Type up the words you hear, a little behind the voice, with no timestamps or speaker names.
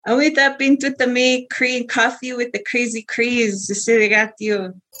Ahorita pinto también Korean coffee with the crazy craze.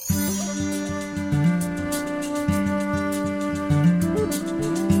 Desideratio.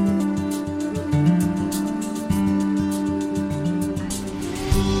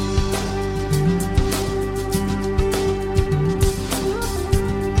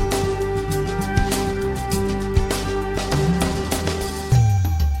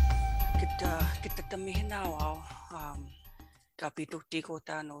 Kita tamihin now kapito tiko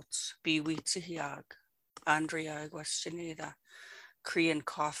tanots biwitsihiag Andrea Guastinida Korean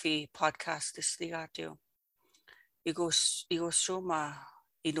Coffee Podcast istigatio. Igos suma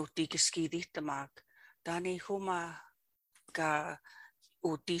inotikiskiditamak dani huma ka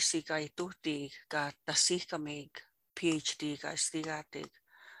utisi ka ituti ka tasih kamig PhD ka istigatig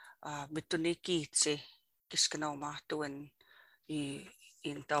bitunikitsi kiskanaw mahtuan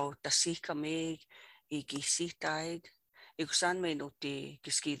intaw tasih kamig igisitaig igusan may nuti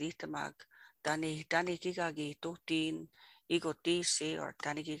kiskiditamak dani kikagi tutin igotisi or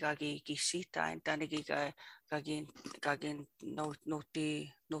dani kikagi gisitain dani kagin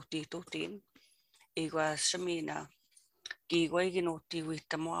nuti tutin igwa shamina gigway ginuti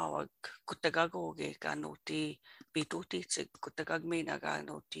witamawag kutagagoge ka nuti bitutitsig kutagagmina ka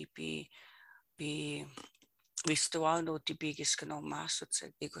nuti bi vistual nuti bigis kano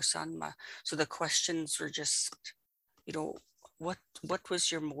masutsig igusanma. So the questions were just, what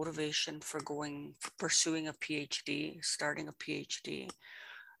was your motivation for pursuing a PhD, starting a PhD?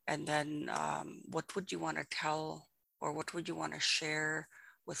 And then what would you want to tell or what would you want to share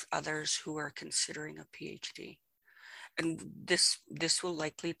with others who are considering a PhD? And this will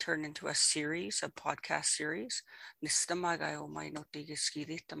likely turn into a podcast series. Nistamagayo may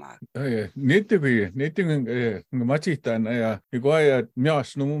notigiskiditamak. Nitin machitan iguaya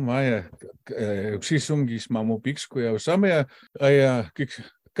mias no maya xisungis mamo pixco ya samaya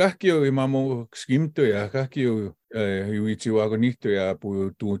kakio imamo skimto ya kakio yuichiwagonito ya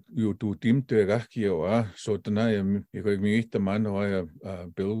pu tu timto ya kakio so tana ya mi mano ya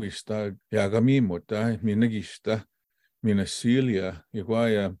belvista ya gamimo ta minagista Minasilia,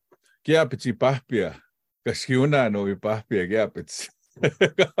 iguaya, kiapitsi pahpia, kaskiuna no pahpia kiapits.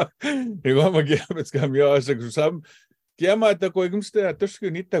 Iguama kiapits kamiosa kusam, kiamata koigumste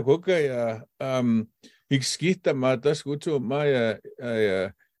atuskunita koka ya ikskita matas kucho maya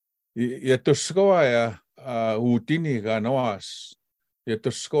ya tuskoa ya utini ganoas. Ya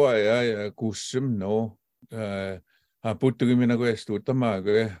tuskoa ya kusim no aputugimina ko estutama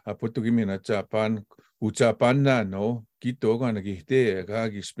ko aputugimina Japan Ucapanna no kito kana kihte ka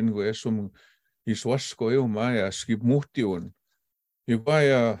kispin ko esum iswas ko eu maya skip muhtiun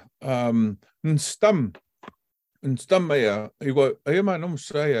igaya nstam maya igo ayama no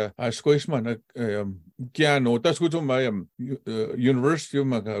saya askoisman kiano tas kutum maya university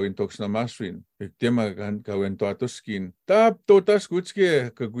maga wintox na maswin tema kan ka wentoatoskin tap to tas kutske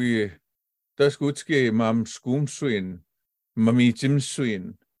kagui tas kutske mam skumswin mamitim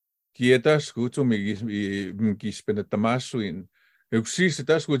swin Kietas kutu migis penetamasuin. Yksi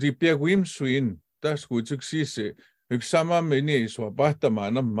tas kuti piaguim suin. Tas kuti yksi sama meni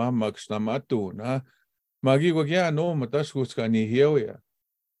swapahtamana mamaks namatu na. Magi ko kya no matas kuskani hiya.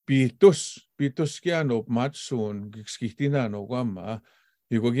 Pitus kya no matsun kikskitina no gama.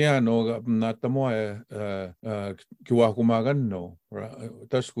 Iko kya no natamo kiwakumagan no.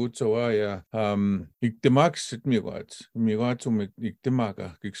 Tas kutso ya iktimax miwats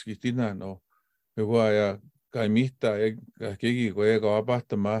iktimaka kikskitina no. Iko ya kaimita kegi ko ega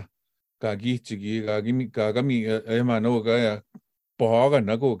apahtama kagichigi kagami no ya pohaga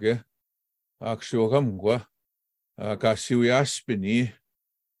nago ke akshogam kwa kasiuyaspini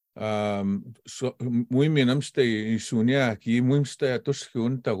muiminamste isunia ki muimste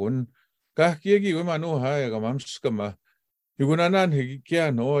atuskun tagun kahkiegi mano haya gamamskama igunanan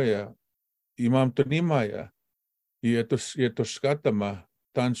hikia no ya imam tonima ya yetoskatama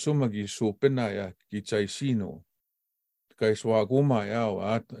tan sumagi supena ya kichaisino kaiswaguma ya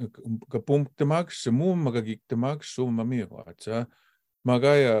kapumtemak semu magagiktemak sumamiwa cha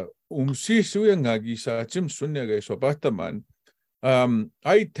magaya umsisu yang ngagi sa chimsunya ga sobataman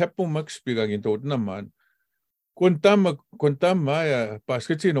ay tepo magspigagin tot naman kuntam ya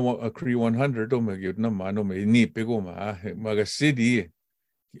paskati no Cree 100 o magyud naman o may nipigo maga city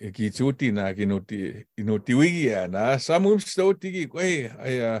kichuti na inuti wigia na samum stoti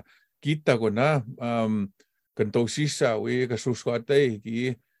ay kita ko na kanto sisa we kasuswatay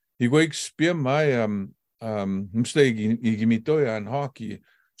ki experience maya mstay igimito yan hockey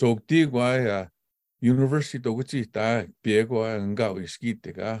so ti ya University to guchi ta piego ang gao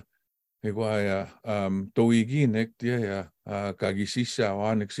iskite ka Igual toiginek dia kagisisa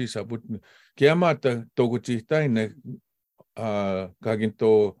wanek sisa but kiamata toguchitainek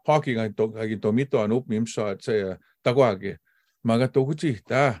kaginto hockey kaginto mito anup mimso at say tagwage maga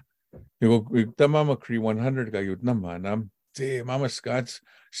toguchita Igo tamama Cree 100 kayut naman te mama Scots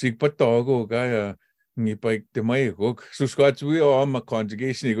sigpatogo kaya ngipay temay ko so Scots we all ma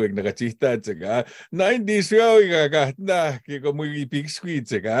conjugation ko nakachita tsaka 90s yo na kiko muy big squid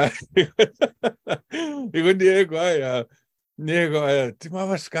tsaka igo diego ay Niego ti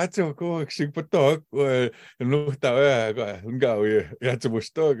mama Scots ko sigpatog no tawa ngawi ya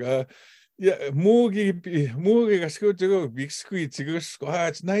tsubusto Ja, mugi kasko tego big squid tego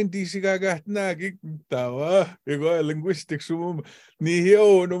squats 90 gagat na tawa ego linguistics ni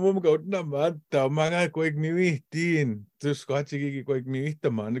hio no mum go na mat ta manga ko igniwi tin to squats gi ko igniwi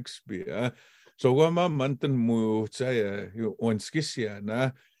ta manix bi so wa ma manten mu saya onskisia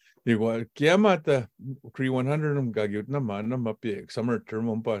na igual kiamata Cree 100 gagut na man na mapi summer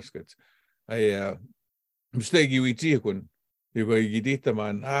term baskets ay mistake wi kun Igo igidita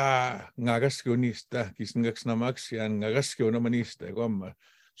man, ngagaskyo nista, kisngaks na maksian, ngagaskyo naman nista, gomma.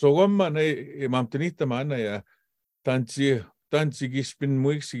 So gomma na mamtinita man na tansi gispin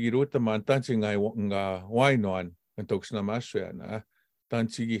muik sigirota man, tansi nga wainuan, ang toks na masya na,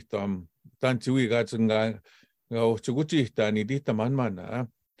 tansi gitam, tansi wigats nga tsuguchita ni dita man na.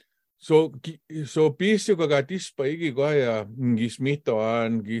 So pisyo kagatis pa igi gaya,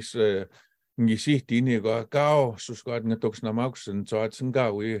 gismitoan, ngisihti ko kao suskat nga toks na maksen so at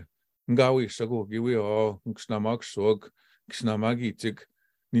ngawi sago giwi ngs na maksog ngs na magitik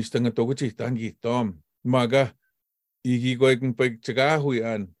nista nga toguchi tangi tom maga igi ko ikeng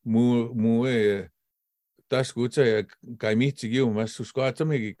pagtsagahuyan mu tas kutsa kaimit sige mas suskat sa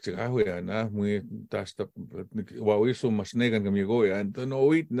may tsagahuyan mu tas wawi so mas negan kami go yan no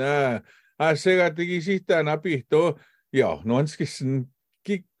wait na asega tigisita na pito nonskisen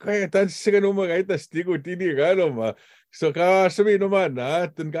kaya tan siya nung mga itas tigo tini ma so sabi naman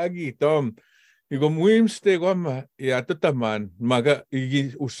tan kagi tom igo muimste ko tataman maga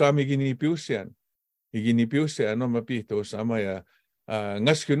usami ginipiusyan no mapito sama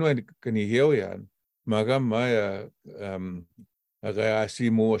ngas kuno kanihiyaw yan maga maya kaya si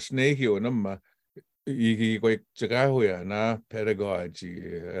mo snehio nama ko tsagaho na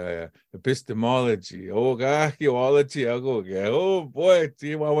pedagogy, epistemology, archaeology ako boy,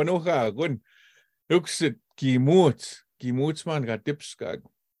 ti mawano ka kun uksit kimuts man ka tips ka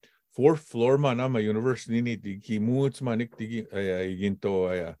 4th floor man ama university ni kimuts man ikti iginto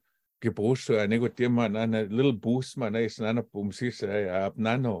kipuso nego man na little boost man is na pumsis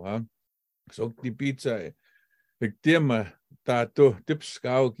apnano so ti pizza iktima tato tips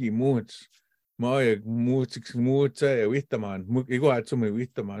ka kimuts Moja muutsa vittamaan, ego atsume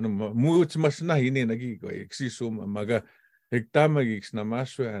vittamaan, muuts mas nahini nagi ko eksisum maga ektamagix na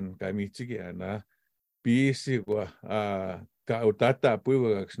masuen kaimitsigian piisi ko ka utata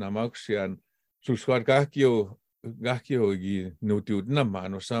puivagax na maksian suskuat kahkio gi nutiud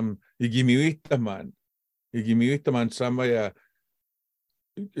naman sam igimivittamaan sama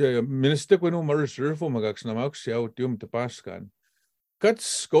minister ko no reserve magax na maksia utium te paskan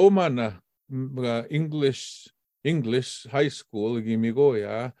kats komana English high school gimigo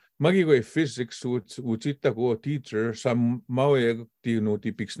magigo physics utita ko teacher sa mawe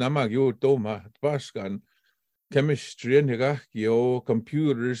ti pix na magyo toma paskan chemistry nga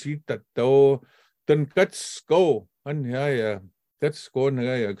computers itato tan kats ko kats ko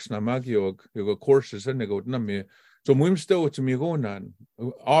nga na magyo yung courses nga na me so muimsta utmigo nan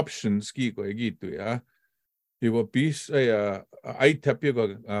options ko gito Iwa bis ay tapyo ko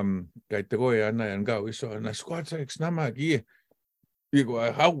kay tego na yan gawin so na squad sa nama gi iwa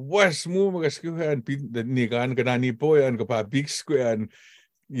how was mo magaskihan ni kan kanani po yan ka big square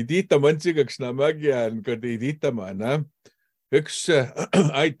idita man sig nama yan ka idita man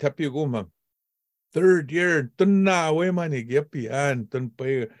ay tapyo ko ma 3rd year tunna we man igyapian tun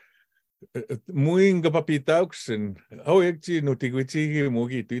pa muing kapapitauksen ekti notigwichi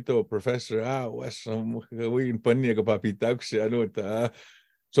mugi tito professor was win panya kapapitauksen ta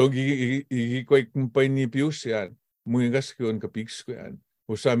so gi kwek panya piusyan muing gaskyon kapikskyan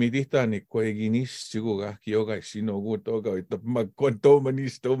usami dita ni kweginis sigo kyoga sinogo to ga magkonto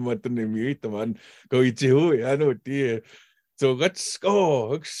manisto matanemi taman ko ichihu ti so gats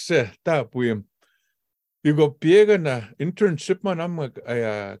ta puyem Igo piega na internship man am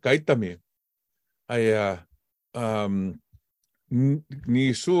kaitami ni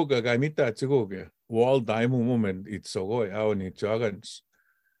suga gamita tsigoge wall diamond moment itsogo ni jagans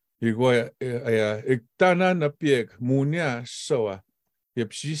Igo iktana na pieg munya soa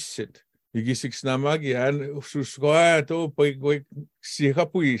yepsisit Igisik namagi an suskoa to poi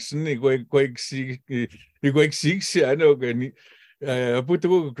sikapuisen iguig siksi ano gani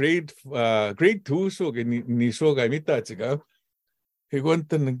puto grade 2 so ni so ga mita chiga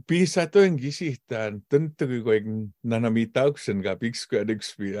iguantan pisa to en gisihtan tanto iguig nanamita uksen ga big square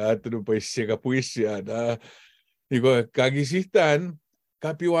expira to poi sikapuisia da iguig kagisihtan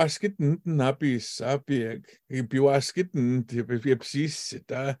kapiwaskit napis apiek ipiwaskit tipipsis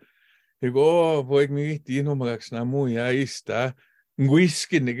ta Ego, voy mi tino magaks namu ya ista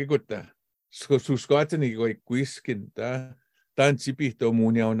nguiskin nikikuta. Suskata ni go guiskin ta tan sipito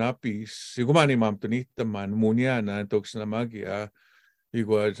munia onapis. Sigumani mamtonita man munia na toks na magia.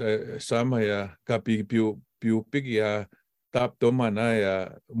 Igo sama ya kapi piu pigia tap tomana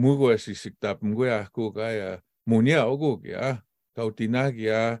ya mugo sisik tap mugo ko kaya munia ogo ya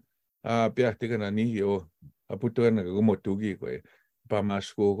kautinagia pia tika na niyo aputo na gumotugi ko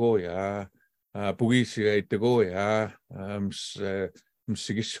Pamasko ja, Pugisia itego ja,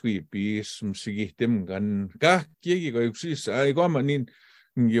 msigiswi bis, msigihtem gan, kiegi ko yksis, iko ma niin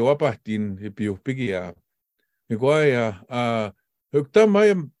giwapahtin piupigia. Iko ja,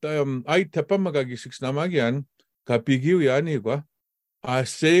 huktamay ay tapamagagisik namagian, kapigiu yani ko,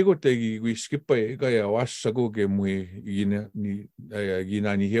 sego tegi wiskipa kaya wasago ke mui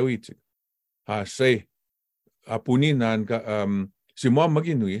gina ni hewit. Say apuninan ka Semua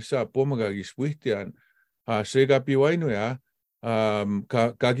maginui sa po magagispuitian se kapiwaino ya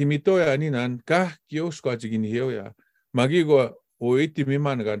kakimito ya ninan kios ko atiginiyo ya magigo oiti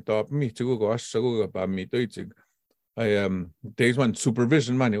miman kan top mi tigo ko asago ka pamito itig ay days man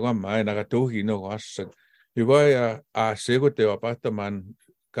supervision man yo may nakatohi no asag igo ya sego te apata man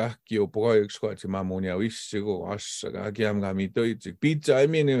kio po ko ati mamonia wis sigo asag agiam gamito itig pizza I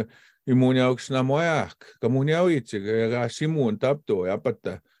mean Imuniauks na moyak, kamuniawit, simun tapto,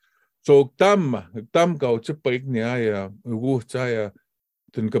 apata. So, tam ka utsapaik niya, uguhtaya,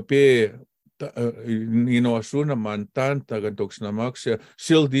 tun kape, inoasuna man, tagantoks na maksya,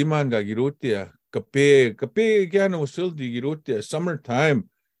 sildi man gagirutia, kape, gyano sildi girutia, summertime,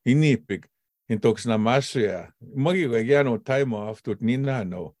 inipig, intoks na masya, gyano time off, tut nina,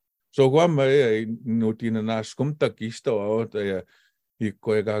 no. So, guama, nutina naskumtak isto,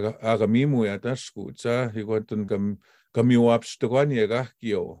 Iko agamimu ya taskuta, iko tun kamiwapstokan ya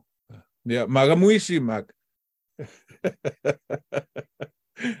kahkio. Ya magamuisi mag.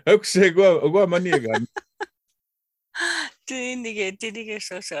 Okse gua manigan. Tinige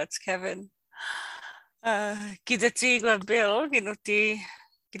so Kevin. Kita tigwa Bill,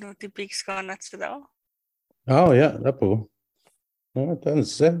 kinuti pigs kanat daw. Oh ja, dapo. No, tämän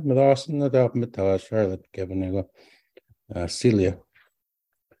se, me taas Charlotte Kevin ego Silja.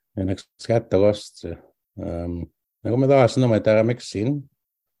 Ja näks kätte vast. Nagu me taas no ma tära miksin.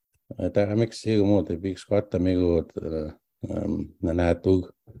 Tära miksi muuten piks katta migu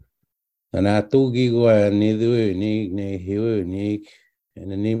na nätugi go ni du ni hiu ni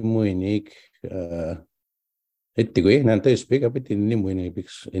ni mui ni Etti kui näen tõesti pigem pidi nii mõni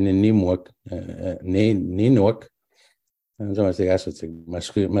piks nii muak nii nuak. Samas ei käsud see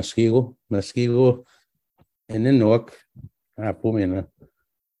maskigu enne nuak pumina.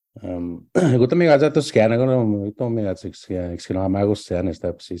 Kun ta mikä on skäännä, kun on mikä on maagus skäännä,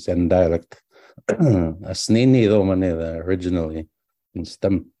 sitä siis en dialect. Snini tuomani originally.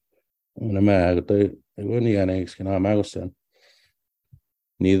 Stem. Nämä kun toi kun ikäinen on maagus skäännä.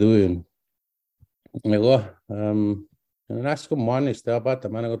 Niin tuin. Ego näskö manista apata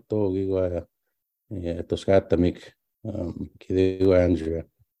mä nagu togi ja tos kättämik kidu Andrew.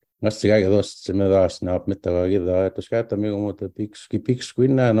 Nästi käige tost se me taas naap mitte ka kida tos kättämik muuta piks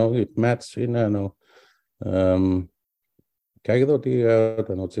kunna no mats kunna no käige toti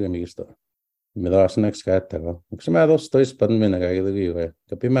ta no se mistä me taas näks kättäga. Onko se mä tosta tois pandmina käige togi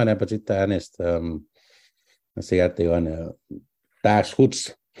ja pimänä patita äänestä se kätti on taas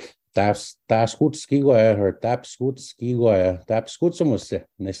huts tapskutsumus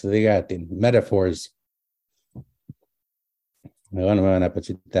näistä tegatin metaphors. Me on mä näpä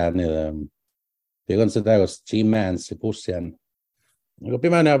niitä. Pian se täys G-mans pussian. Kun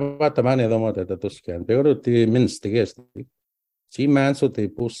pimänä vaata niitä omat tuskaan. Piurutti minst kesti. G-mans otti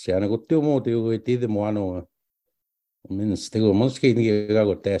pussian, kun tiu muuti kui tiede muanu. Minst kun muskin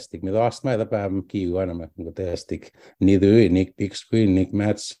niinku testik. Me taas mä päivän kiiku aina kun testik. Niitä ynik pikskui nik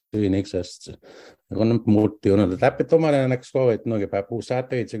mats ynik sest. Kun muutti on läpi tomana näks kovet noin päppu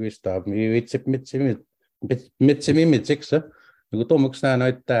saatte itse kustaa. Mitse. Kun tomuks nää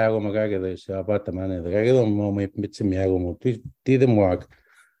näyttää kun mä kaiketais ja päättämään niitä. Kaiketon mä mitse miego mut tiede muak.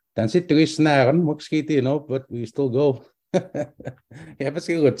 Tän sitten kun nää on muks kiiti no but we still go. Ja, pas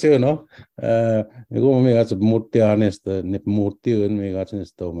kigo tsu no. Ego me gatsa mutti anesta, ne mutti un me gatsa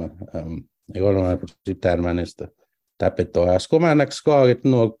nesta oma. Ego no sitten manesta. Tapetto asko manaks kaagit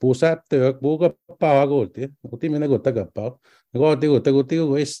no puusat työk puuka paagulti. Uti mene gutta kappa. Ego ti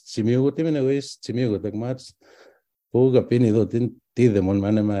go istimiu uti mene go istimiu tak mats. Puuka pini do tin tidemon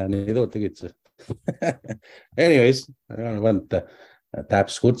mane do tikitsa. Anyways, I don't want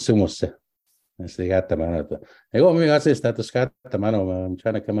taps kutsumusse. They got them on it. I'm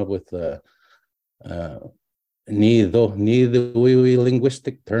trying to come up with neither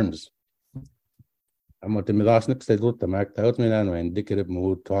linguistic terms. I'm what the Milasnik said with the Mac out me and indicative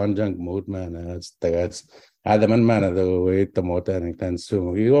mood, conjunct mood, man. That's Adam man the way the motor and can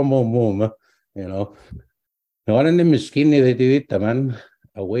soon. You go more, you know. No one in the machine they did it, man.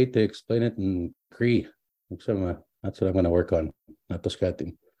 A way to explain it in Cree. That's what I'm going to work on. Not the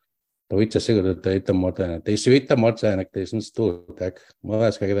scatting. Toitsa sigurd ita modern. Te suita modern te sin stuutak.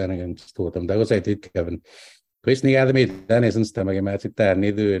 Modas ka gidan gan stuutam. Dago sai tit Kevin. Chris ni adami dan is insta magi matsi ta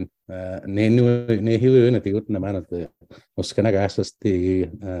ni duin. Ne hiu na ti utna manat. Oskana gasas ti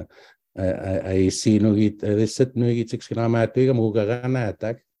ai si no git sit no git 6 km tiga muga gana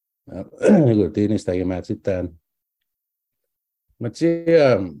tak. Gurti ni sta matsi ta. Matsi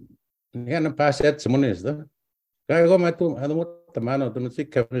ni ana paset simonis da. Kai go matu adamu mano to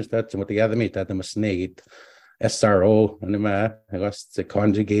musik Kevin starts with the other meet at the snake SRO and I was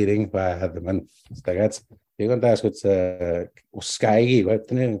conjugating by the man that's you're going to ask what's sky what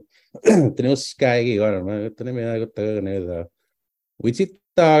the sky or we sit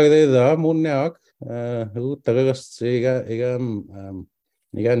the moon now who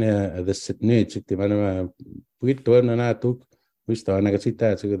again the Sydney chick the man we turn and I took we start I sit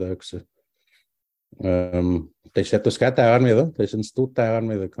there to the they said to scatter on me though. They should stood on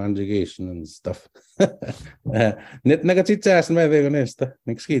me the conjugation and stuff. Net negativas me de honesta.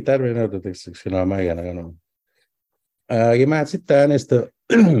 Nix quitar me no te que no me gana no. You might sit down is the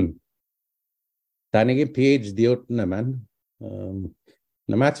Tanning PhD out na man.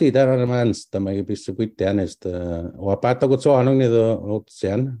 Na matsi down on man sta may be so good down is the wapata go so anong ni the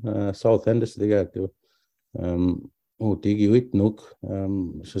ocean south end is the got Tigi wit nuk,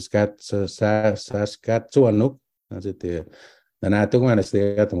 Saskatchewan nuk, as it is. And I took one as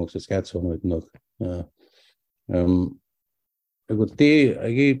the atom Saskatchewan with nuk. A good tea,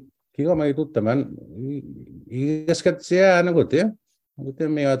 I give Kigo my good man. He has got Sia and a good tea. Good tea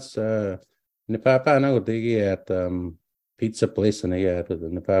me at Nepapa and I would take at pizza place and I get the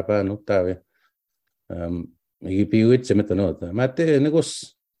Nepapa nuktavi. He be with Semetanot. Mate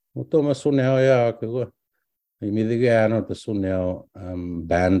negos, Thomas Sunea. Immediately, I know the Sunil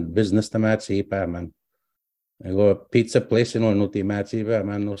band business to match man. I go pizza place in no ti match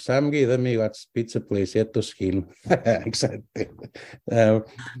man. No samgi the me got pizza place yet to skin. Exactly.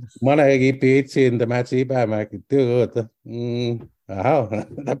 One I give pizza in the match man. Do good. How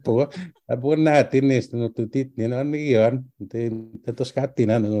that poor. I put not in this no to tit in on the yarn. The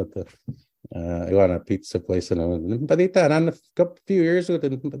Toscatina no. I want a pizza place and Padita and a few years with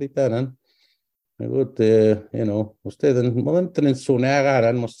Padita. You know, usted momento en su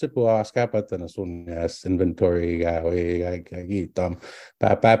nega måste på skapat en sån inventory tom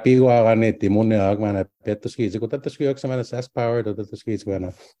papi var i många man petter skis och det ska också man SAS powered och det ska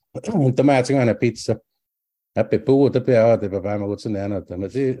vara automatiskt man pizza ape på det på bara något sån där men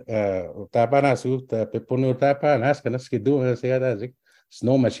det tapana sut på nu tapana ska det ska du säga det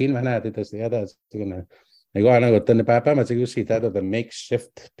snow machine man det säga det I go on and go to Papa, but you see that the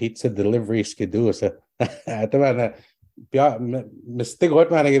makeshift pizza delivery schedule. So, I don't know, mistake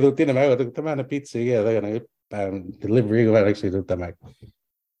what man I do in the man pizza, yeah, they're going to delivery go actually do the Mac.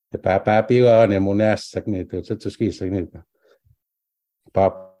 The Papa, you on a monas signature, such a ski signature.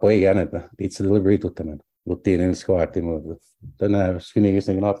 Pop way on it, pizza delivery to the man. Routine and squat him. Then I was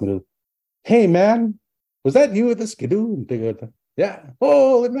singing off me. Hey, man, was that you with the skidoo? Yeah.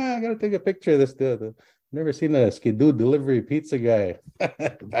 Oh, man, I got to take a picture of this. Never seen a skidoo delivery pizza guy.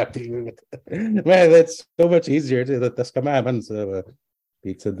 Man, that's so much easier to that's come on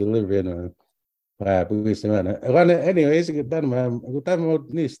pizza delivery and anyways, get done, man. Good time about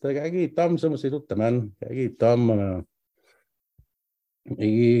this. I get Tom some sit man. I get Tom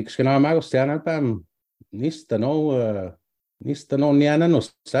I skena magostiana pam nista no niana no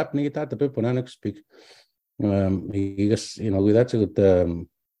sap ni tata pe ponan speak. I guess you know that's a good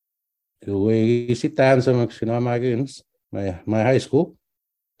we sit down some my high school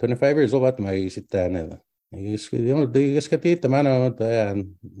 25 years old my sit down you know the escapade the man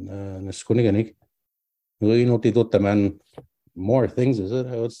and skuniganik we know the man more things is it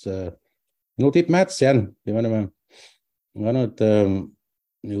it's no tip mats yan you know my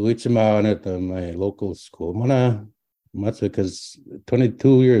local school. Because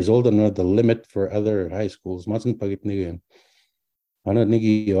 22 years old and the limit for other high schools. Mustn't pagit nigi.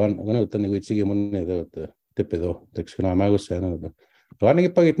 Nigi on nigi money the tipido.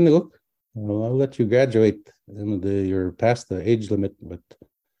 I'll let you graduate. You're past the age limit, but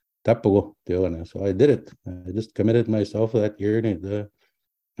tapo. So I did it. I just committed myself that year in the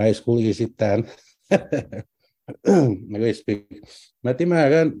high school. You sit down. I speak.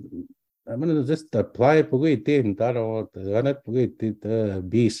 I'm gonna just apply pugiti taro ganat pugiti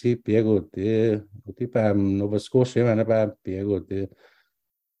BC piego te utipam Nova Scotia manapa piego te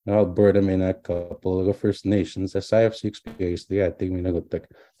Alberta in a couple of First Nations SIFC experience the I think we know tak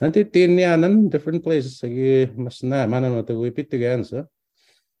nanti tinyanan different places sige mas na manano to repeat again so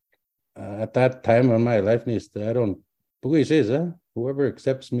at that time in my life needs I don't pugi says whoever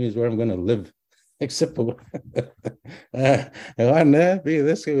accepts me is where I'm gonna live. Except for be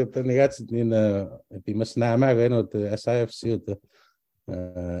this with the negats in be must nama the SIFC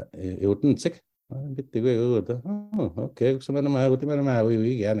it wouldn't sick. Okay, so we can go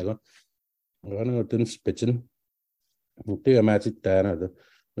to pitching. To match it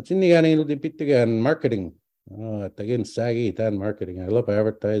but in the end it'll be again marketing. Again saggy and marketing. I love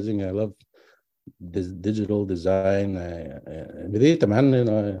advertising, I love digital design. I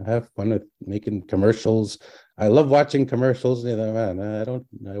have fun with making commercials. I love watching commercials. I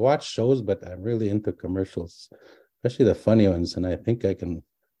watch shows, but I'm really into commercials, especially the funny ones. And I think I can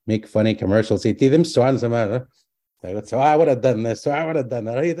make funny commercials. See them swans, so I would have done this. So I would have done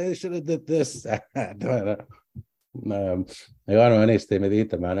that. They should have did this. I got an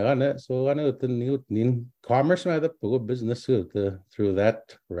estimate man. So I know the commerce business through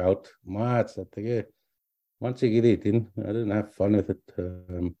that route. Once you get it in, I didn't have fun with it.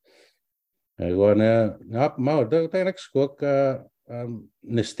 I go now the next cook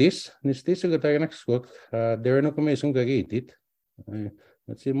Nistis the next cook there no commission get it.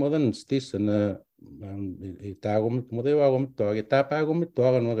 Let's see more than stis and itagum modewagum to itapagum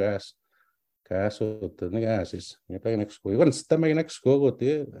to no gas. So the negasis, next school. Even stomach next school go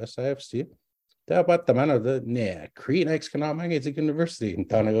to SIFC. Tell about the man of the Cree next economic university in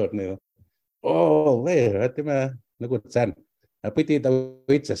town. Oh, there, at the good son. I put it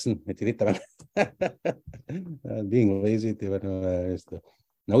away, being lazy to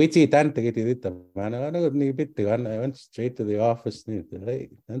no, it's it and to get it. Man, I don't need bit to I went straight to the office. Hey,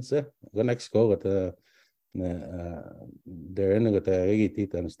 that's it. Go next go with the they're in with the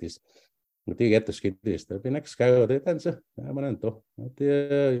and this. But you get the skid this. The next guy with it, and so I'm an ento.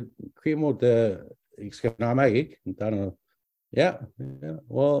 The cream of the economic. Yeah.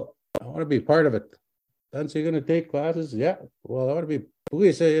 Well, I want to be part of it. Then so you're going to take classes? Yeah. Well, I want to be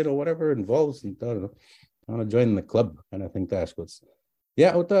police, whatever involves. And I want to join the club. And I think that's what's.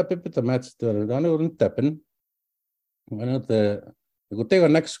 Yeah, uta pipit the match. I don't tappen. I know the go take a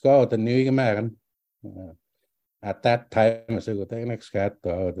next scout the New American. At that time, I said, go take next cat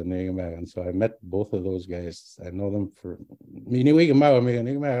to the New American. So I met both of those guys. I know them for New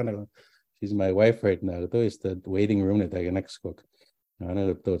American. She's my wife right now. It's the waiting room to take a next cook. I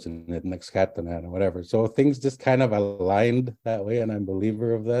know those in the next cat and whatever. So things just kind of aligned that way, and I'm a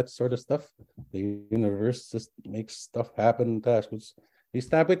believer of that sort of stuff. The universe just makes stuff happen. You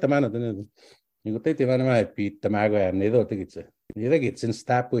stop with the man. You go take the man my Pete Tamago and they don't think it's in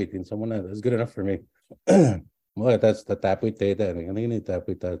stop with in someone else. That's good enough for me. Well, that's the tap with data. I need tap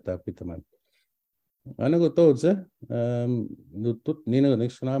with the man. I know told Nino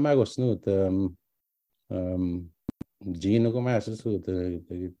next na magos no Gino Gomasses with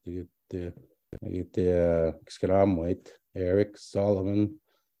the Scram White, Eric Solomon,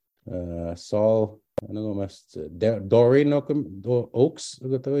 Saul, I know must Dory no Oaks.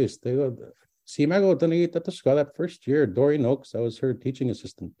 They go see Mago Tanita to school that first year. Dory Oaks, I was her teaching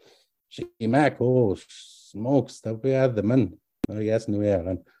assistant. She Mac, oh smokes, that we had the man. I guess no,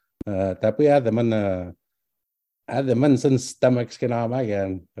 yeah, that we had the man. Had the man since stomachs can on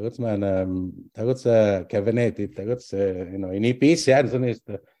again. I got man, I got cabinet, I got in EPC and is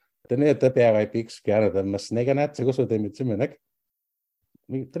the net up I peaks Canada, must nega not to go so they meet him.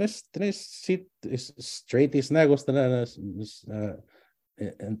 Tres seat is straight is nagos and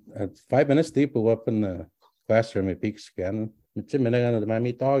 5 minutes deep up in the classroom at peaks scan. It's a minute and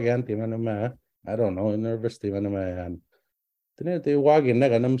my dog and I don't know, university when I'm they walk in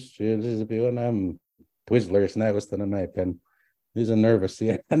neganum streets is when I'm Twizzlers nagos than my pen. He's a nervous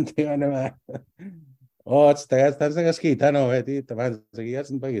oh, it's that's a ski. I know it. The man's he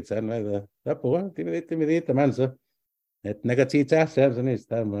hasn't big it's and that boy, the man, sir. It negative says and it's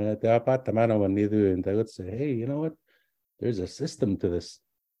time the apart the man when you do and I would say, hey, you know what? there's a system to this.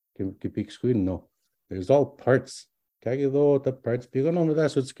 Big screen, no. There's all parts. Kagi the parts. Pigo no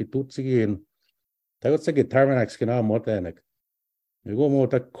that's what's kitutsi in. That's a guitar man axkina motanek. You go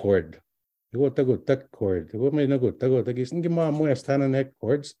mota chord. You go to chord. You go me no go to gisin gima mo neck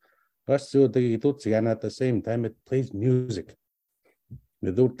chords. That's so the kitutsi and at the same time it plays music.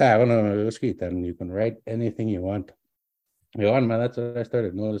 You do that on a skit and you can write anything you want. You on man, that's what I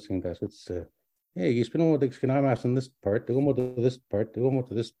started noticing. That's what's hey, you spin what can I on this part, they go to this part, they go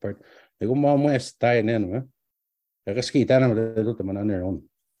to this part, they go more west tying in, huh? I can ski down with the man on their own.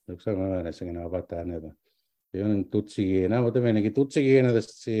 Looks like I'm singing about that never. You don't tutsi now what the man get tutsi in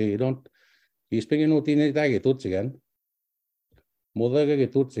this you don't you speaking no teen tag tutsi again. Mother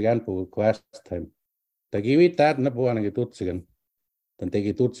get tutsi again for class time. They give it that and the boy and get tutsi again. Then take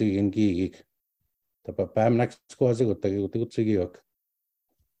it tutsi in geek. The papa next cause I got to tutsi yok.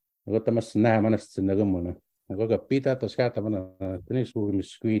 I got the mas namanist in the gumona. I got a pita to scatamana, finish with me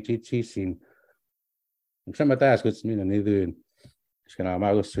squeegee cheese scene. Some task with me and neither in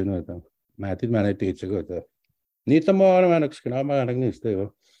Skanamago sooner than my did man teach a good. Need the more man of Skanama and this day.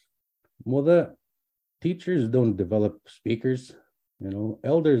 Mother teachers don't develop speakers,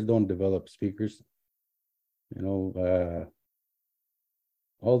 elders don't develop speakers, all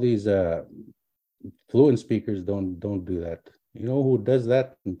these fluent speakers don't do that. You know who does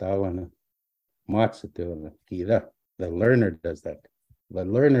that? The learner does that. The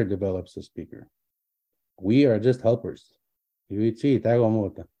learner develops the speaker. We are just helpers. You see,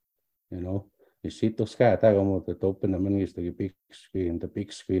 you see to sky to open the menus to the big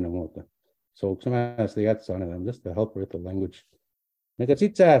screen. So some as the ads on it, I'm just a helper with the language. Make a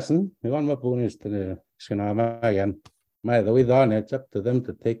chitsassen, you want my bonus to the Skanama again. My the way on it's up to them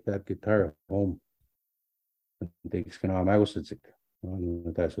to take that guitar home. Take Skanama was it.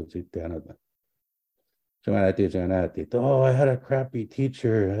 That's what's it. So I teach an attitude. Oh, I had a crappy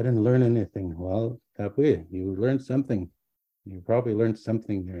teacher. I didn't learn anything. Well, that way you learned something. You probably learned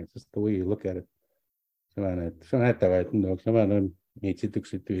something there. It's just the way you look at it.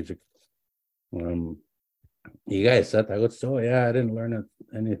 You guys said I would so yeah, I didn't learn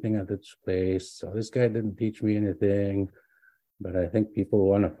anything at this place. So this guy didn't teach me anything. But I think people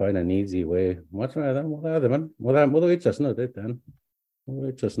want to find an easy way. What's wrong with them? What do we just know that then?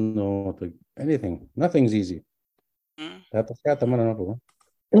 We just know anything. Nothing's easy.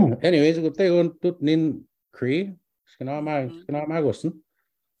 Anyways, go take on to nin Cree. Skanama.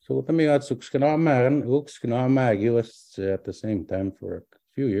 So the me got Skanama and Skanama US at the same time for a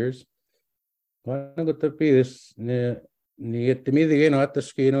few years. I got to be this near to me again at the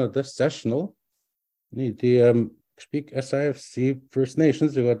skin this sessional. Need the speak SIFC First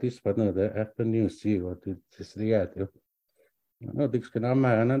Nations, you got this, but no, the FNUC, what is the at you. No,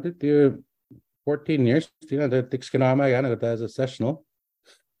 Dixkanama, and I did 14 years, the Dixkanama, and I got as a sessional.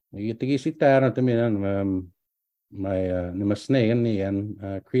 You get to sit down to me and my Nimasnay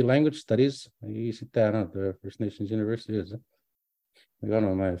and Cree language studies. I sit down at the First Nations University. I got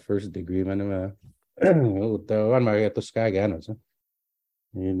on my first degree, man. The one I got to Sky again.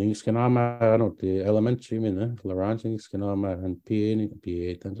 Things can on the elementary, Laurent, things can on and PA,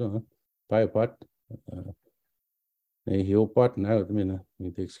 and so on. Biopot, a heel pot now,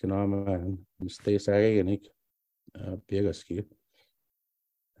 it takes can on and stay saggy and Piagaski.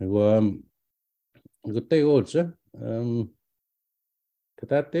 Good day also. That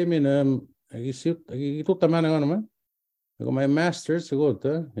time I see the man on I got my master's to go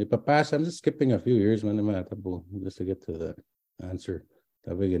to. If I pass, I'm just skipping a few years, just to get to the answer.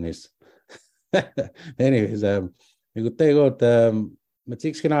 Anyways, you could take out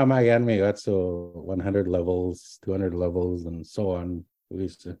Matik's can my again, me got so 100 levels, 200 levels, and so on. We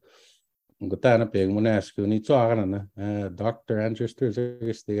used to go down a big monask, and it's all Dr. Andrews, I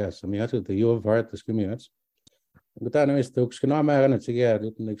mean, that's what the U of Art, the Skimiats. But then I took Skanama and it's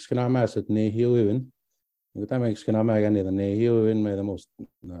again, Skanama at Nehiwin. The time I Skanama and the Nehiwin made the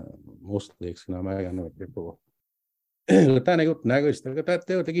mostly Skanama and people. The time I got Nagos, I got that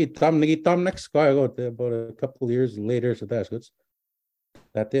to Tom next guy I got about a couple of years later, so that's good.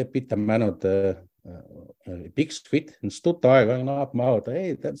 That they beat the man of the big street and stood there going up mouth.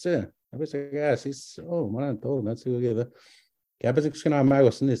 Hey, that's it. I was like, yes, he's man, told that's good. Cabbage can I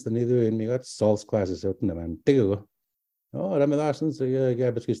was in this the neither in me got Saul's classes out in the man. Tigo. Oh, I'm last and say,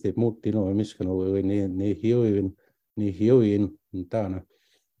 Gabbage is the mood, Michigan, in town.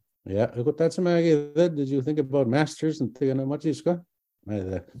 Yeah, I got that's my did you think about masters and taking much is go?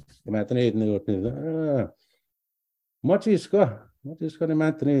 Much is go. What is going to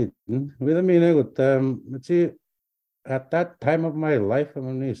matter? With a minute, let's see, at that time of my life,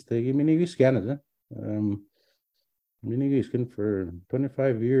 I'm going to give me Canada. Miniguiskin for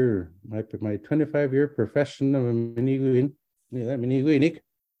 25-year, my 25-year profession of miniguin. Yeah, miniguinik.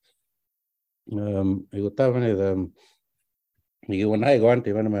 I got that one. When I go on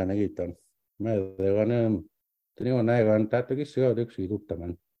to one man, I get done. My the one, when I go on that, I guess you got to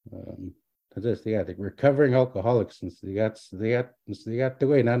man. Just the recovering alcoholics since they got the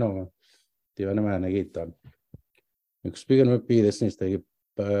way now. The one man, I get done. Speaking of P, this is the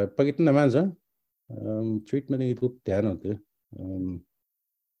pagitin the man's treatment is good down that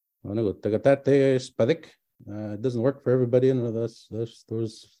it doesn't work for everybody in those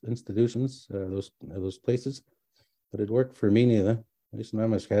institutions, those places, but it worked for me neither.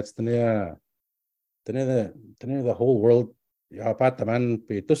 The whole world. What's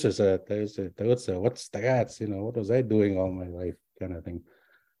the gats, what was I doing all my life, kind of thing.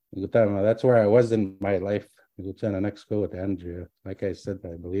 That's where I was in my life. Next go with Andrea. Like I said,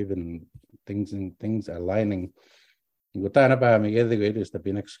 I believe in things aligning. Is to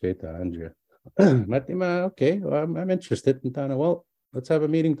be next great to Andrea. Okay, well, I'm interested in Tana. Well, let's have a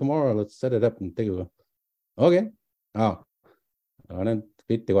meeting tomorrow. Let's set it up and take a okay. Oh, well,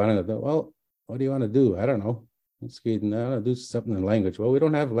 what do you want to do? I don't know. Let's get do something in language. Well, we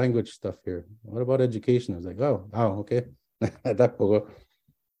don't have language stuff here. What about education? I was like, oh, okay.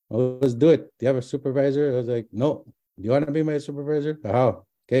 Well, let's do it. Do you have a supervisor? I was like, no. Do you want to be my supervisor? Oh,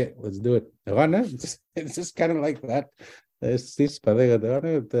 okay, let's do it. It's just kind of like that.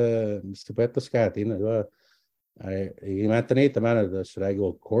 Should I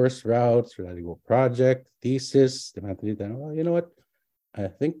go course route? Should I go project, thesis? Well, you know what? I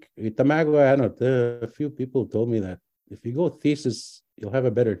think a few people told me that if you go thesis, you'll have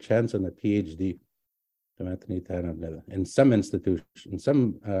a better chance on a PhD. In some institutions, in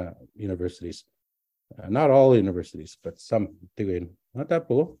some universities, not all universities, but some. Not that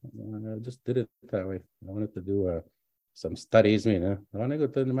cool. I just did it that way. I wanted to do some studies. I want to go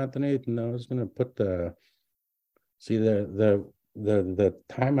to the Matinate, and I was going to put the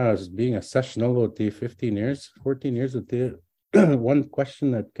time I was being a session over 14 years with the one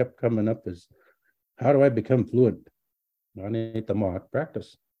question that kept coming up is, how do I become fluent? I need to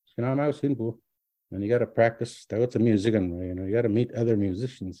practice. And you got to practice. That's a music, and you got to meet other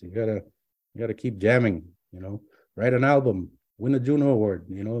musicians. You got to keep jamming. Write an album, win a Juno Award.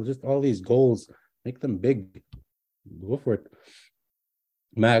 Just all these goals, make them big. Go for it.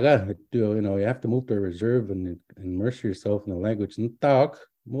 You have to move to a reserve and immerse yourself in the language and talk.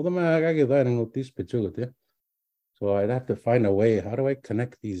 So I'd have to find a way. How do I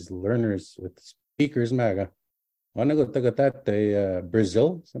connect these learners with speakers? I want to go take that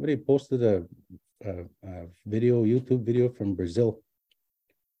Brazil. Somebody posted a YouTube video from Brazil.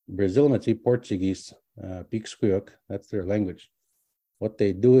 Brazil, Portuguese, that's their language. What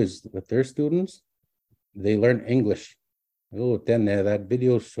they do is with their students, they learn English. Then that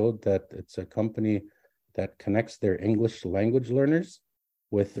video showed that it's a company that connects their English language learners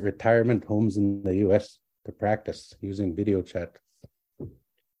with retirement homes in the US to practice using video chat.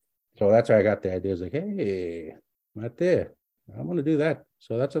 So that's where I got the idea. I was like, hey, Mate, I want to do that.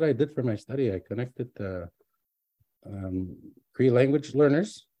 So that's what I did for my study. I connected Cree language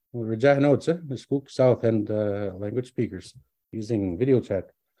learners with the Skook South End language speakers using video chat.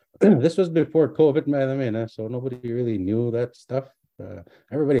 This was before COVID, so nobody really knew that stuff.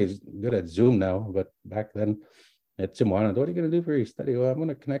 Everybody's good at Zoom now, but back then, at Simwana, what are you going to do for your study? Well, I'm going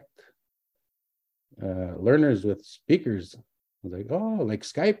to connect learners with speakers. I was like, oh, like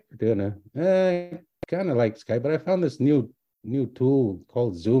Skype? Kind of like Skype, but I found this new tool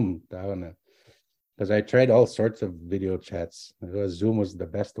called Zoom down because I tried all sorts of video chats. Zoom was the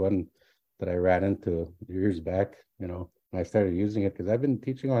best one that I ran into years back. I started using it because I've been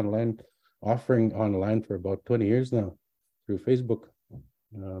teaching online, offering online for about 20 years now through Facebook.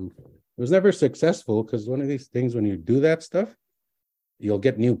 It was never successful because one of these things, when you do that stuff, you'll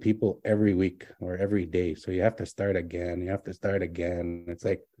get new people every week or every day. So you have to start again. It's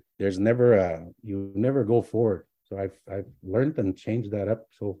like there's never you never go forward. So I've learned and changed that up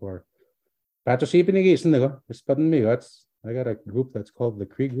so far. I got a group that's called the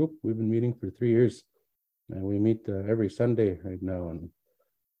Cree Group. We've been meeting for 3 years. And we meet every Sunday right now, and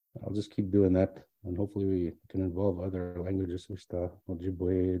I'll just keep doing that. And hopefully we can involve other languages,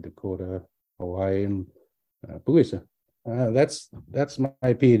 Ojibwe, Dakota, Hawaiian, Puisa. That's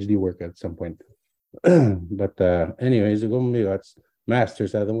my PhD work at some point. But anyways, that's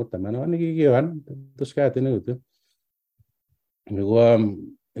master's.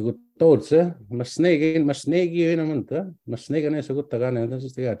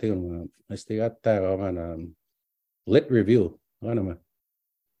 Lit review.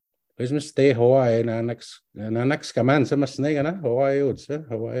 Is me stay Hawaii na next command sa mas snake na Hawaii would say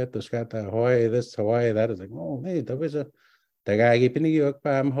Hawaii to skata Hawaii this Hawaii that is like oh hey that was a tagagi pinigi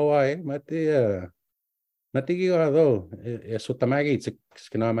pa Hawaii mati gi do so tamagi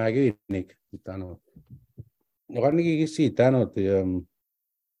skina magi nik tano Rani si tano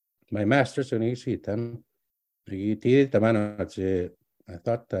my master's in si tan I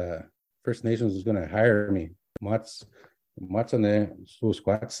thought First Nations was going to hire me. Much on the school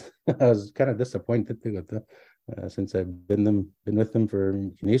squats. I was kind of disappointed since I've been with them for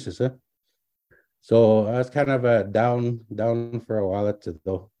Kinesis. So I was kind of down for a while to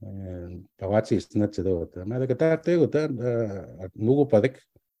do. And Pawatsi is not to do it. I got that too. Nugu Padik.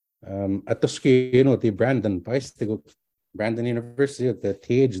 At the ski, the Brandon University at the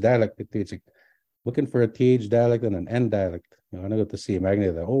TH dialect teaching. Looking for a TH dialect and an N dialect. I got to see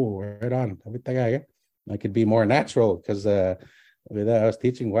Magnet. Oh, right on. I could be more natural because I was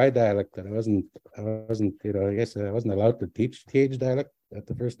teaching Y dialect and I wasn't, I guess I wasn't allowed to teach TH dialect at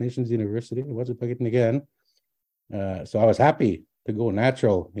the First Nations University. I wasn't picking again. So I was happy to go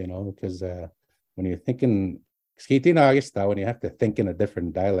natural, because when you're thinking, when you have to think in a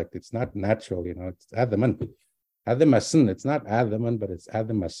different dialect, it's not natural, it's Adaman. Adamasin, it's not Adaman, but it's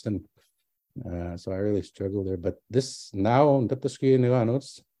Adamasin. So I really struggled there. But this now,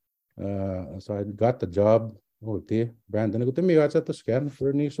 so I got the job. Brandon, I got the scan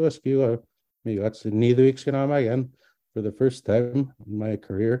for Niso ski. Me got neither weeks again for the first time in my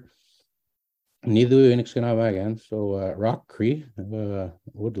career. Neither weeks again. So Rock Cree,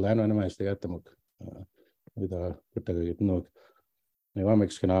 woodland one of my stay at the muck with a nook. I want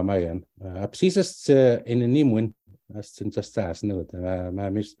to again. Pieces in a name win. Since just as no, my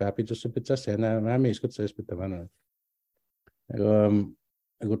miss Pappy just a bit just and my miss could say, but the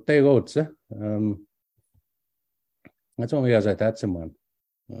I could take out, that's only as I had someone.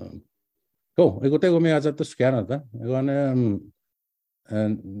 Go, I could take me as at the scanner. I want and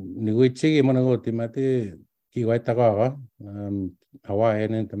Niguichi Monogotimati, Kiwaitagawa,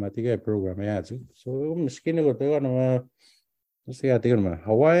 Hawaiian Intimatic program. I had so skinny what they want to say. I think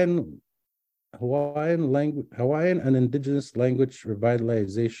Hawaiian and indigenous language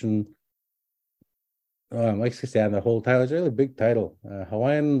revitalization. Like I said, the whole title is a really big title.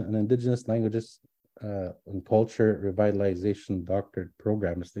 Hawaiian and indigenous languages and culture revitalization doctorate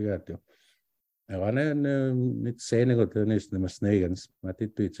program. Is the to. I want to it's saying that the Masnagans, Mati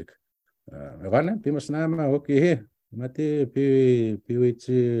Twitchik. I want to be Masnama, okay, Mati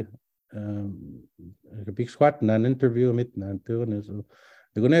Piwich, a big squat and an interview with Nantu. So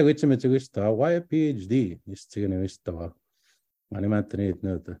the Gune which why a PhD is to Vista. Manimantanate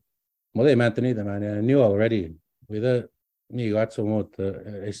note. Well, I knew already. With me got so much.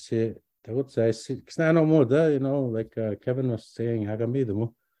 I say, I would say, it's not no more, like Kevin was saying, I got me the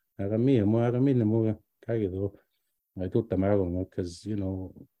more, I got me the more, I took the marrow because,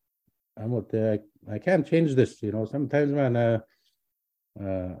 I can't change this, sometimes when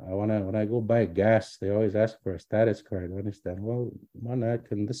when I go buy gas, they always ask for a status card. I understand. Well,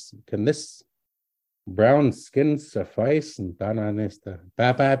 can this brown skin suffice? And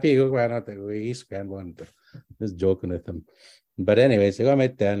Papa just joking with him. But anyways, I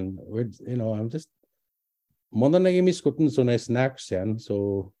got then I'm just snacks,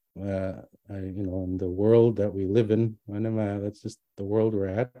 so in the world that we live in, that's just the world we're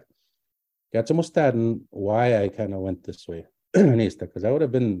at. Got almost that and why I kind of went this way. Because I would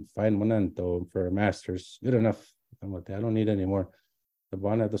have been fine for a master's, good enough. I don't need any more. The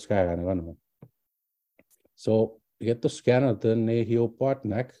one at the sky. So you get the scan of the Nehio pot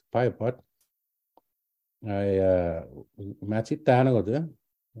neck, pie pot. I match it down over there.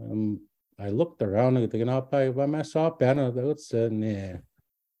 I looked around and thinking, I saw a panel that would say, I'm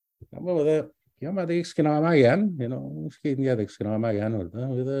over there. I'm at the skin on my again, skating the skin on my again with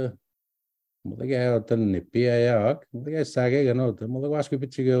a mother guy out in the PIA, the guy sagging, the mother was keep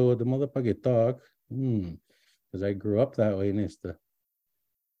it to go, the mother puggy talk. Because I grew up that way, Nista.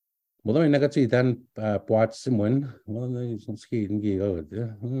 Mother in Nagati then watch someone, one of the skating gig out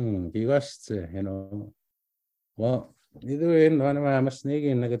there. He was, well, either way, one of my snake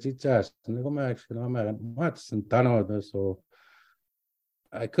in Nagati chas, and the Gomax, what's and Tano, so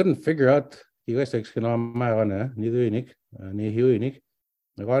I couldn't figure out he was on my honor, neither Nick, neither Nick.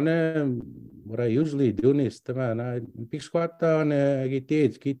 What I usually do is I pick squat on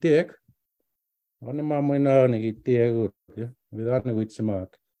Gitek. On the mamma on Gitek without a witch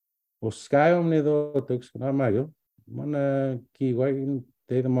mark. Or sky only though took Skanamayo. One key wagon,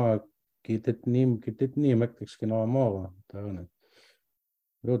 take the mark, get it name, skin or more.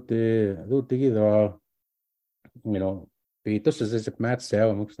 Wrote together, Pitos is a math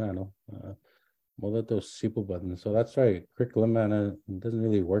cell, no. Well, that those simple buttons. So that's why curriculum and it doesn't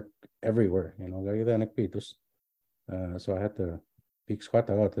really work everywhere, you know. So I had to pick squat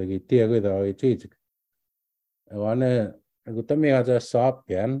out the idea with the cheese. I want to go me as a shop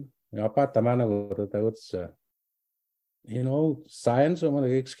again. You know, science.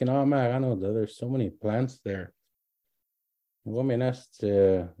 There's so many plants there. You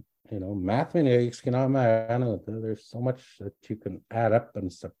know, math. There's so much that you can add up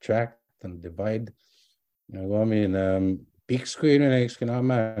and subtract and divide. Big screen when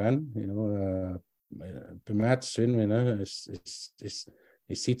you know, the maths is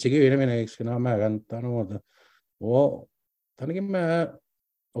well,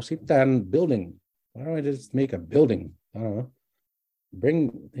 building. Why don't I just make a building? I don't know.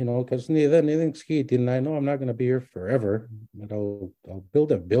 Bring, you know, because anything ski, didn't I know I'm not going to be here forever, but I'll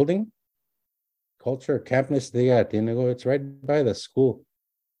build a building. Culture campus they got, you know, it's right by the school.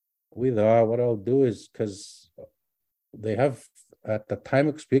 What I'll do is, because they have at the time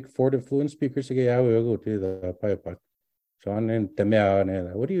of speak 4 fluent speakers again, I will go to the pipe. So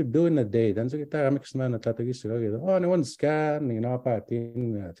what do you do in the day? Then no one's scan, you know,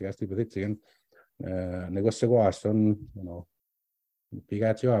 you know.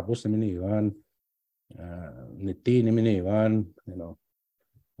 Pikachu abus mini one, niti mini one, you know.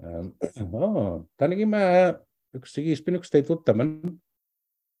 Tanigima, sige spinuk state taman.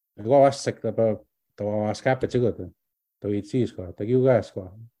 Go ask about the wascap chigot. To eat seas, to you guys go.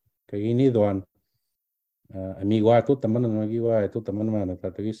 You need one. Amigo, I took the man and you I took the man at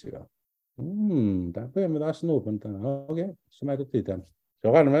Tatagisiga. That way, that's no open. Okay, so I took them.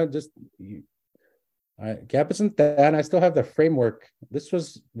 So I just. And I still have the framework. This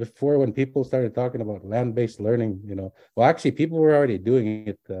was before when people started talking about land-based learning, you know. Well, actually, people were already doing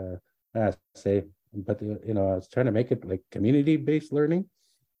it, but, you know, I was trying to make it like community-based learning.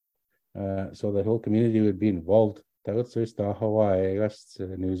 So the whole community would be involved. That was just Hawaii,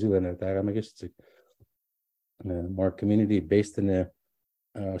 New Zealand, more community-based in the,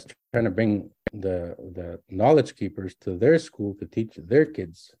 I was trying to bring the knowledge keepers to their school to teach their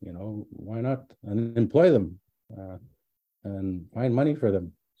kids, you know. Why not? And employ them and find money for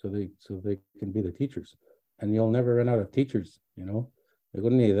them so they can be the teachers. And you'll never run out of teachers, you know. They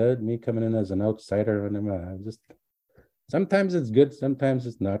wouldn't need that, me coming in as an outsider and just sometimes it's good, sometimes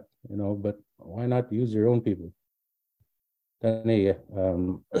it's not, you know, but why not use your own people? Then I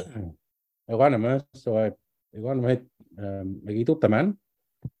want to so I want to man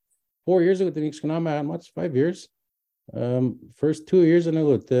 4 years ago, the next much 5 years. First 2 years and I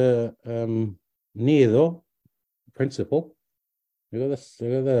got the Nido principal. You got this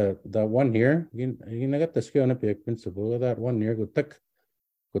the 1 year. You got the skill on a principal. That 1 year go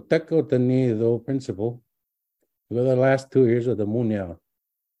the Nido principal. You got the last 2 years of the Munya.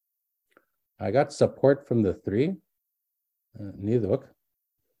 I got support from the 3 Nido.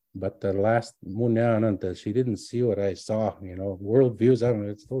 But the last Munya, she didn't see what I saw, you know, worldviews. I don't know,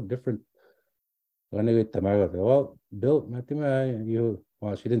 it's so different. Well, Bill,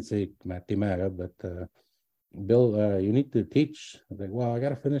 well, she didn't say Matimaga, but Bill, you need to teach. I was like, well, I got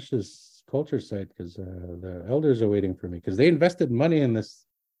to finish this culture site because the elders are waiting for me, because they invested money in this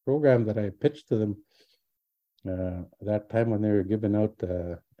program that I pitched to them that time when they were giving out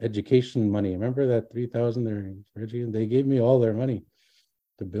education money. Remember that 3,000 they gave me all their money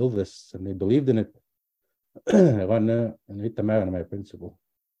to build this, and they believed in it. I want to my principal.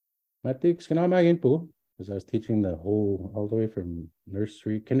 Because I was teaching all the way from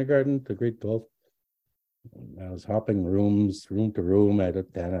nursery, kindergarten to grade 12. I was hopping room to room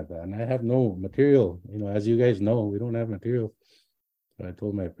and I have no material. You know, as you guys know, we don't have material. So I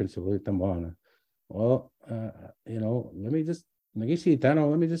told my principal, well, you know, let me just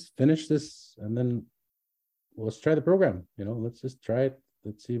finish this and then let's try the program. You know, let's just try it.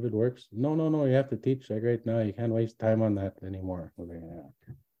 Let's see if it works. No, you have to teach like right now. You can't waste time on that anymore.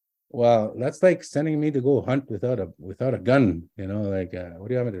 Well, that's like sending me to go hunt without a gun. You know, like what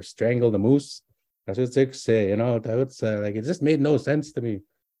do you want me to strangle the moose? That's what they say. You know, that's like it just made no sense to me.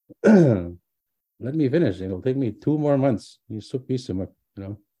 Let me finish. It'll take me 2 more months. You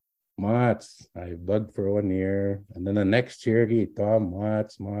know. Mats. I bugged for 1 year, and then the next year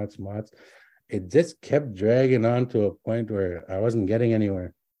mats. It just kept dragging on to a point where I wasn't getting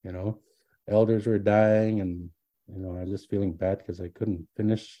anywhere, you know. Elders were dying, and, you know, I was just feeling bad because I couldn't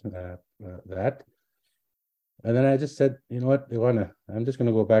finish that. And then I just said, you know what, I'm just going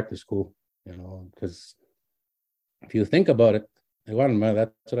to go back to school, you know, because if you think about it,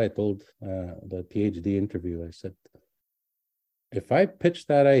 that's what I told the PhD interview. I said, if I pitch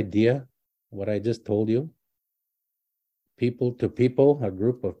that idea, what I just told you, people to people, a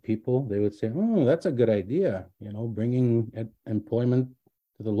group of people, they would say, oh, that's a good idea, bringing employment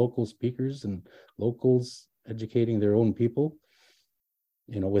to the local speakers and locals educating their own people,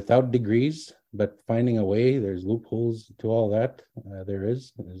 without degrees, but finding a way. There's loopholes to all that.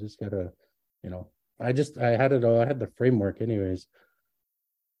 There's just gotta, I had it all. I had the framework anyways.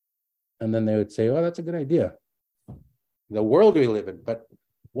 And then they would say, oh, that's a good idea. The world we live in. But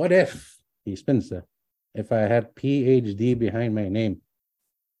what if, he spins that, if I had PhD behind my name?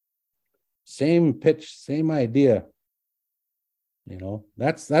 Same pitch, same idea.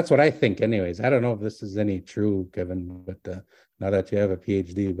 That's what I think anyways. I don't know if this is any true, Kevin, but now that you have a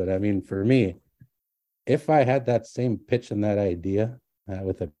PhD, but I mean, for me, if I had that same pitch and that idea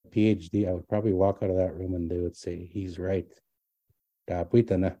with a PhD, I would probably walk out of that room and they would say, he's right. Doctor,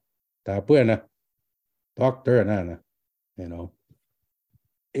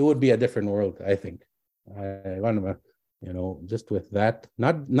 it would be a different world, I think. I want to, just with that,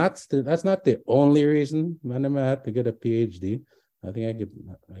 that's not the only reason I had to get a PhD. I think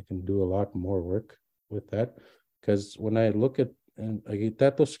I can do a lot more work with that, because when I look at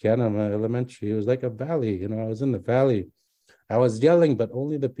elementary, it was like a valley. I was in the valley. I was yelling, but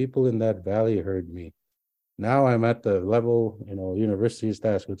only the people in that valley heard me. Now I'm at the level, university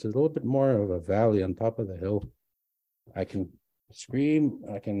status, which is a little bit more of a valley on top of the hill. I can scream,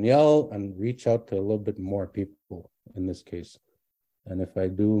 I can yell, and reach out to a little bit more people in this case. And if I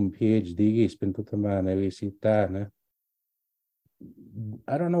do PhD,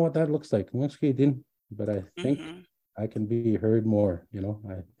 I don't know what that looks like, but I think I can be heard more.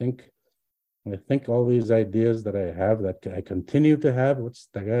 I think all these ideas that I have, that I continue to have,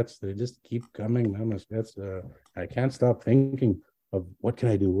 they just keep coming. I can't stop thinking of what can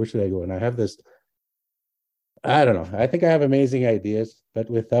I do, where should I go? And I have this, I don't know. I think I have amazing ideas, but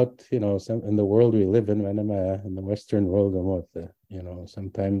without, some in the world we live in the Western world,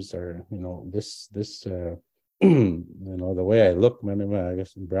 sometimes this the way I look, I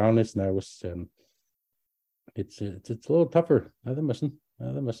guess brownish now was it's a little tougher. Our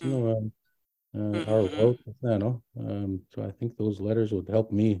world, so I think those letters would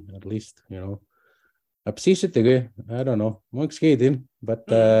help me at least, I don't know, but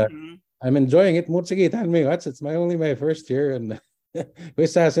I'm enjoying it. It's my first year, and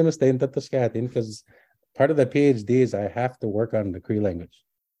because part of the PhD is I have to work on the Cree language.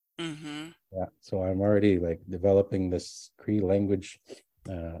 Yeah, so I'm already developing this Cree language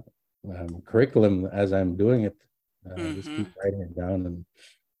curriculum as I'm doing it. Just keep writing it down, and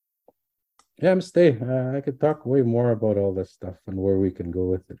I could talk way more about all this stuff and where we can go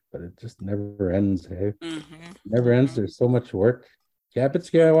with it, but it just never ends. Hey, never ends. There's so much work. Yeah,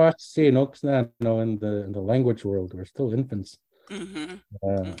 but I watch in the language world, we're still infants, but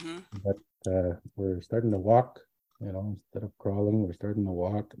we're starting to walk. Instead of crawling, we're starting to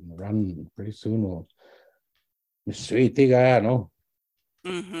walk and run. And pretty soon we'll.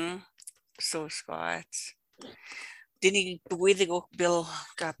 So Scott, didn't we go Bill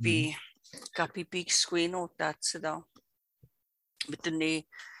copy big screen out that's though. But then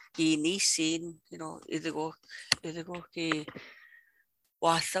he seen, either go ki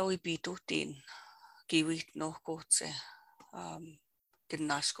wasa we bitutin ki wit no kotse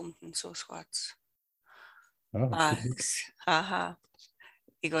kinaskum so Scots.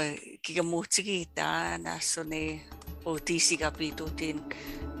 Igo kigamutsi kita na so ne otisi kapitutin.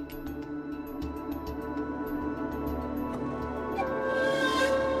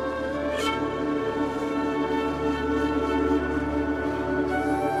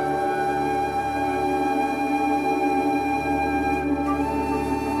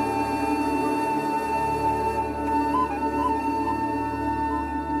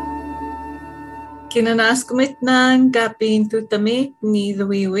 Kinanaskumit ng gapin tutamik ni the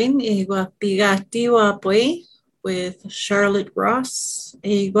wiwin egwa pigati wa boy with Charlotte Ross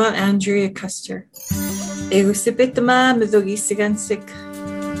egwa Andrea Custer. Ego sipitama midogisigansik.